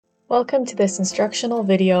Welcome to this instructional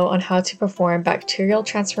video on how to perform bacterial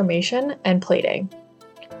transformation and plating.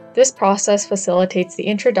 This process facilitates the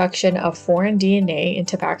introduction of foreign DNA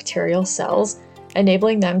into bacterial cells,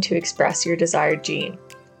 enabling them to express your desired gene.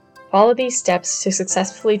 Follow these steps to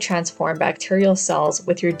successfully transform bacterial cells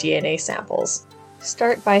with your DNA samples.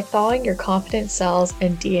 Start by thawing your competent cells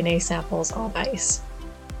and DNA samples on ice.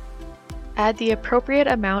 Add the appropriate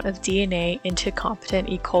amount of DNA into competent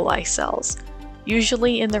E. coli cells,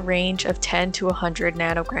 usually in the range of 10 to 100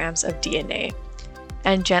 nanograms of DNA,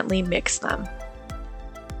 and gently mix them.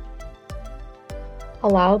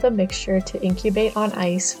 Allow the mixture to incubate on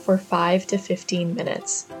ice for 5 to 15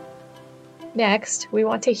 minutes. Next, we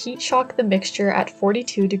want to heat shock the mixture at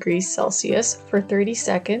 42 degrees Celsius for 30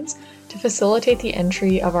 seconds to facilitate the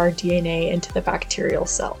entry of our DNA into the bacterial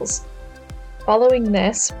cells. Following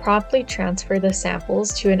this, promptly transfer the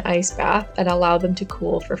samples to an ice bath and allow them to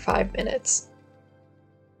cool for 5 minutes.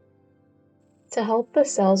 To help the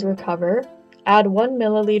cells recover, add 1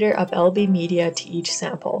 milliliter of LB media to each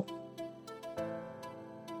sample.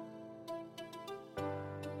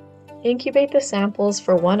 Incubate the samples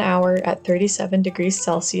for 1 hour at 37 degrees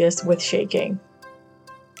Celsius with shaking.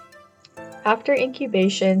 After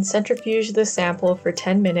incubation, centrifuge the sample for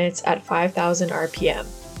 10 minutes at 5,000 RPM.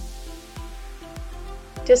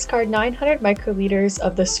 Discard 900 microliters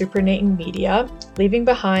of the supernatant media, leaving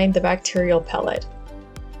behind the bacterial pellet.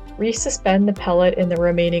 Resuspend the pellet in the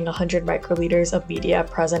remaining 100 microliters of media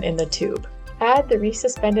present in the tube. Add the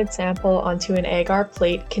resuspended sample onto an agar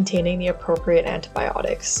plate containing the appropriate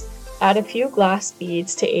antibiotics. Add a few glass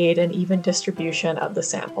beads to aid an even distribution of the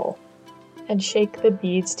sample. And shake the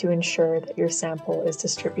beads to ensure that your sample is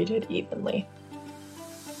distributed evenly.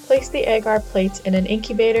 Place the agar plates in an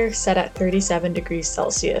incubator set at 37 degrees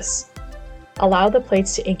Celsius. Allow the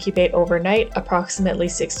plates to incubate overnight, approximately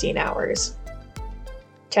 16 hours.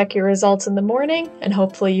 Check your results in the morning, and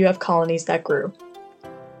hopefully you have colonies that grew.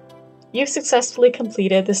 You've successfully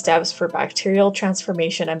completed the steps for bacterial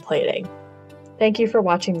transformation and plating. Thank you for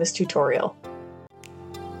watching this tutorial.